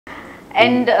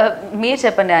And me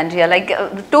చెప్పండి Andrea, like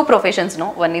two professions, no?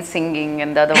 One is singing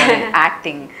and the other one is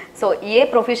acting. So A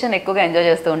profession ఎక్కువగా enjoy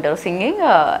చేస్తూ ఉంటారు, singing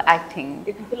acting?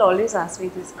 People always ask me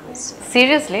this question.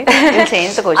 Seriously? We'll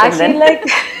change the question I then. feel like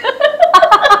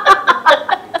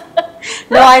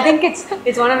no, I think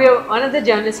it's one of the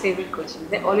journalists' favorite questions.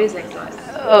 They always like to ask.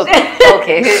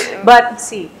 Okay. But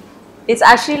see, it's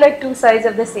actually like two sides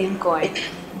of the same coin,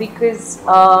 because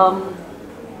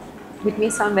it may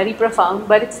sound very profound,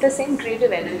 but it's the same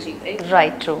creative energy, right?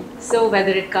 Right, true. So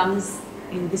whether it comes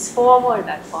in this form or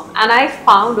that form, and I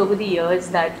found over the years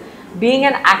that being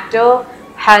an actor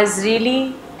has really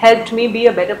helped me be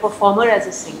a better performer as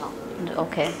a singer.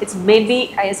 Okay. It's made me,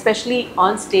 especially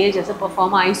on stage as a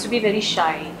performer, I used to be very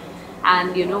shy and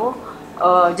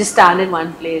just stand in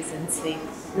one place and sing.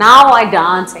 Now I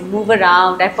dance, I move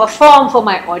around, I perform for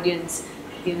my audience,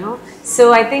 So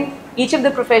I think each of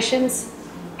the professions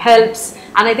helps,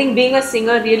 and I think being a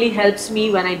singer really helps me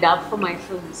when I dub for my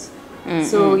films.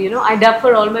 So I dub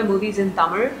for all my movies in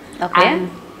Tamil. Okay. And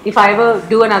if I ever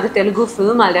do another Telugu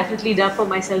film, I'll definitely dub for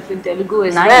myself in Telugu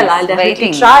as Nice. well. I'll definitely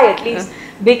Waiting. try at least,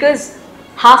 because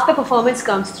half the performance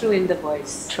comes through in the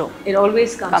voice. True. It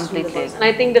always comes through the voice. And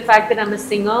I think the fact that I'm a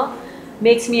singer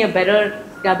makes me a better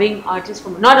dubbing artist.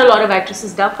 Not a lot of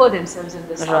actresses dub for themselves in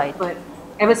this Right. but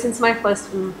ever since my first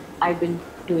film, I've been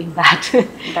doing that.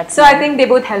 That's so I think they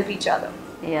both help each other.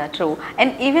 Yeah, true. And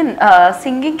even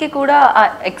singing ki kuda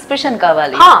expression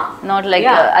kavali. Not like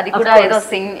అది కూడా ఏదో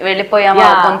సింగ్ వెళ్ళిపోయామా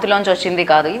గొంతులోంచి వచ్చింది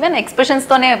కాదు. Even expressions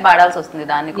తోనే పాడాల్సి వస్తుంది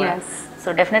దాన్ని కూడా.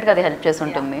 So definite గా అది హెల్ప్ చేసి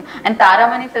ఉంటుంది. అండ్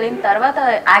తారామణి ఫిల్మ్ తర్వాత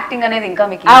యాక్టింగ్ అనేది ఇంకా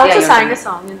మీకు I also sang a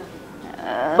song,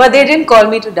 but they didn't call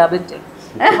me to dub it.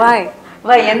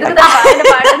 Why ఎందుకు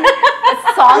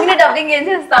సాంగ్ ని డబ్బింగ్ ఏం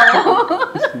చేస్తాము?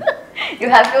 యూ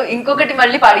హ్యావ్ టు ఇంకొకటి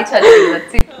మళ్ళీ పాడించాలి.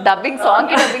 డబ్బింగ్ సాంగ్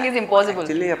కి డబ్బింగ్ ఇస్ ఇంపాసిబుల్.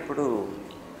 యాక్చువల్లీ అప్పుడు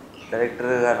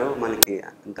డైరెక్టర్ గారు మనకి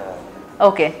అంత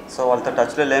ఓకే, సో వాళ్ళతో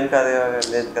టచ్ లో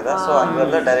లేదు కదా, సో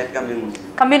అందువల్ల డైరెక్ట్ గా మేము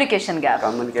communication gap,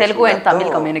 Telugu and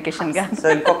Tamil communication gap. So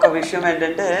ఇంకొక విషయం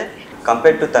ఏంటంటే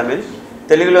కంపేర్ టు తమిళ్,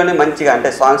 తెలుగులోనే మంచిగా అంటే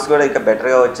సాంగ్స్ కూడా ఇంకా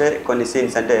బెటర్గా వచ్చాయి కొన్ని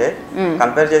సీన్స్. అంటే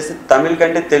కంపేర్ చేసి తమిళ్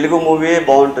కంటే తెలుగు మూవీ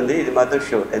బాగుంటుంది, ఇది మాత్రం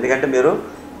షూర్. ఎందుకంటే మీరు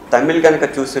తమిళ్ కనుక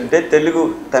చూస్తుంటే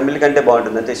తమిళ్ కంటే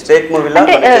బాగుంటుంది. అంటే స్ట్రేట్ మూవీలో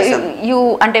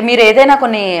అంటే మీరు ఏదైనా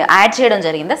కొన్ని యాడ్ చేయడం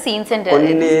జరిగిందా సీన్స్?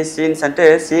 కొన్ని సీన్స్ అంటే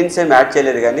సీన్స్ ఏం యాడ్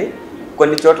చేయలేదు, కానీ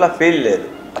కొన్ని చోట్ల ఫీల్ లేదు,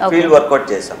 ఫీల్ వర్కౌట్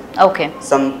చేసాం. ఓకే,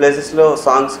 సమ్ ప్లేసెస్ లో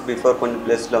సాంగ్స్ బిఫోర్ కొన్ని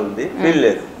ప్లేస్ లో ఉంది, ఫీల్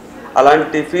లేదు.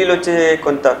 అలాంటి ఫీల్ వచ్చే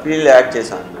కొంత ఫీల్ యాడ్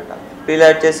చేసాం అనమాట. ఫీల్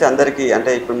యాడ్ చేసి అందరికీ,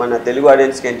 అంటే ఇప్పుడు మన తెలుగు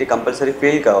ఆడియన్స్కి ఏంటి కంపల్సరీ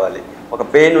ఫీల్ కావాలి, ఒక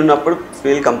పెయిన్ ఉన్నప్పుడు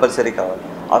ఫీల్ కంపల్సరీ కావాలి.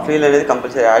 ఆ ఫీల్ అనేది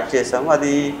కంపల్సరీ యాడ్ చేసాము.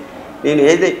 అది నేను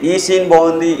ఈ సీన్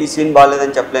బాగుంది ఈ సీన్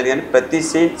బాగాలేదని చెప్పలేను, కానీ ప్రతి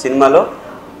సీన్ సినిమాలో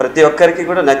ప్రతి ఒక్కరికి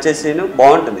కూడా నచ్చే సీన్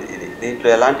బాగుంటుంది. దీంట్లో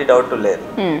ఎలాంటి డౌట్ లేదు.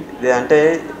 ఇది అంటే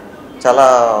చాలా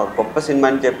గొప్ప సినిమా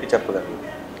అని చెప్పగలను.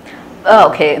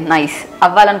 ఓకే, నైస్,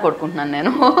 అవ్వాలని కోరుకుంటున్నాను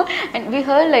నేను. అండ్ వి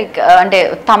హర్డ్ లైక్ అంటే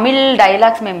తమిళ్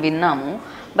డైలాగ్స్ మేము విన్నాము,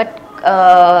 బట్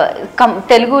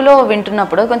తెలుగులో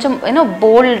వింటున్నప్పుడు కొంచెం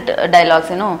బోల్డ్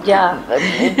డైలాగ్స్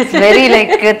వెరీ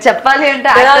లైక్ చెప్పాలి అంటే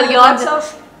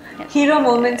hero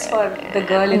moments for the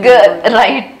girl in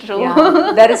right, true. Yeah,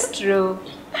 that is true.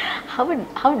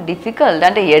 how difficult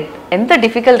ante enta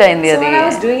difficult ayindi adi? When I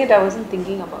was doing it, I wasn't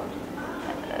thinking about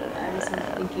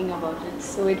it,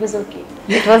 so it was okay.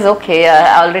 It was okay,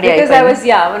 already because I was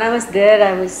when I was there,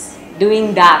 I was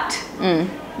doing that,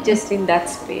 just in that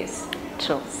space.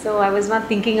 True. So I was not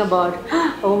thinking about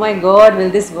oh my god,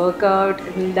 will this work out,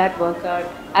 will that work out.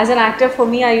 As an actor, for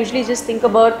me, I usually just think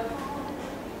about,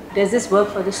 does this work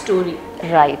for the story?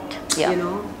 Right. Yeah.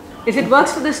 If it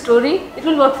works for the story, it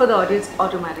will work for the audience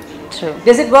automatically. True.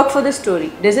 Does it work for the story?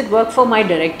 Does it work for my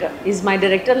director? Is my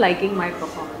director liking my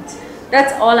performance?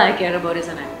 That's all I care about as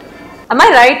an actor. Am I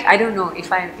right? I don't know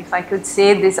if I could say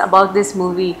this about this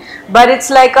movie, but it's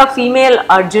like a female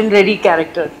Arjun Reddy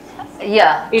character.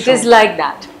 Yeah. It is like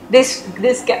that. This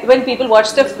when people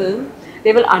watch the film,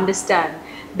 they will understand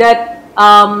that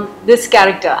this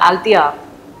character Althea,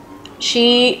 she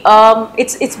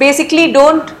it's basically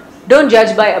don't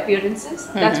judge by appearances.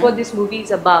 That's what this movie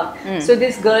is about. So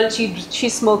this girl, she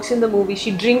smokes in the movie,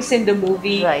 she drinks in the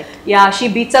movie, right? Yeah, she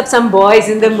beats up some boys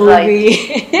in the movie,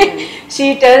 right. She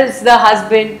tells the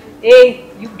husband, hey,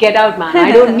 you get out, man,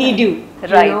 I don't need you.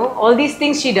 Right. All these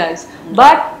things she does,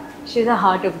 but she's a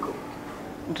heart of gold.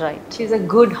 Right. She's a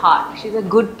good heart, she's a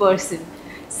good person.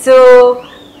 So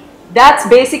that's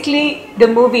basically the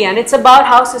movie, and it's about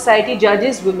how society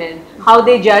judges women, how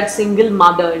they judge single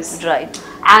mothers. Right.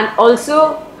 And also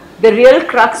the real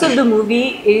crux of the movie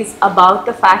is about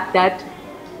the fact that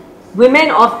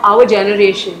women of our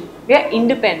generation, we are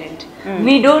independent.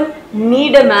 We don't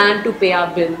need a man to pay our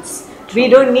bills. We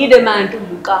don't need a man to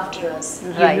look after us,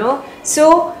 Right. you know. So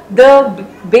the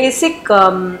basic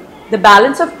the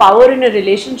balance of power in a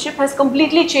relationship has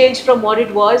completely changed from what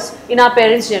it was in our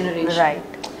parents' generation. Right.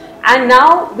 And now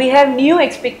we have new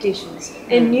expectations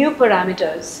and new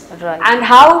parameters. Right. And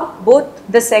how both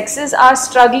the sexes are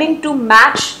struggling to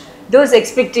match those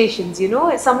expectations. You know,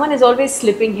 someone is always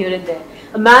slipping here and there.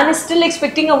 A man is still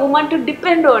expecting a woman to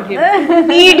depend on him, to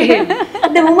need him.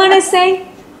 The woman is saying,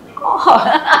 oh,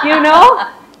 you know.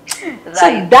 So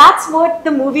Right. that's what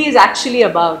the movie is actually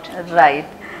about. Right.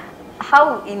 How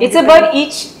It's about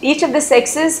each of the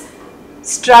sexes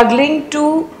struggling to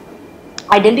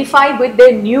identify with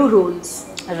their new roles.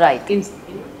 Right In,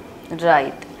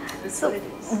 right so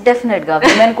డెఫినెట్గా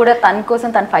women కూడా తన కోసం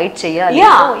తను fight చేయాలి.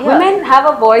 yeah, So, yeah. women have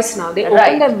a voice now. They Right.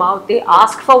 open their mouth. They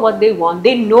ask for what they want.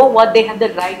 They know what they have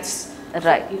the rights.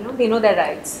 Right. You know, they know their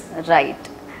rights. Right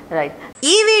right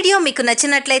ఈ video మీకు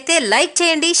నచ్చినట్లయితే like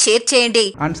చేయండి, share చేయండి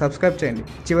and subscribe చేయండి.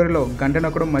 చివరిలో గంట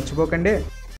నొక్కడం మర్చిపోకండి.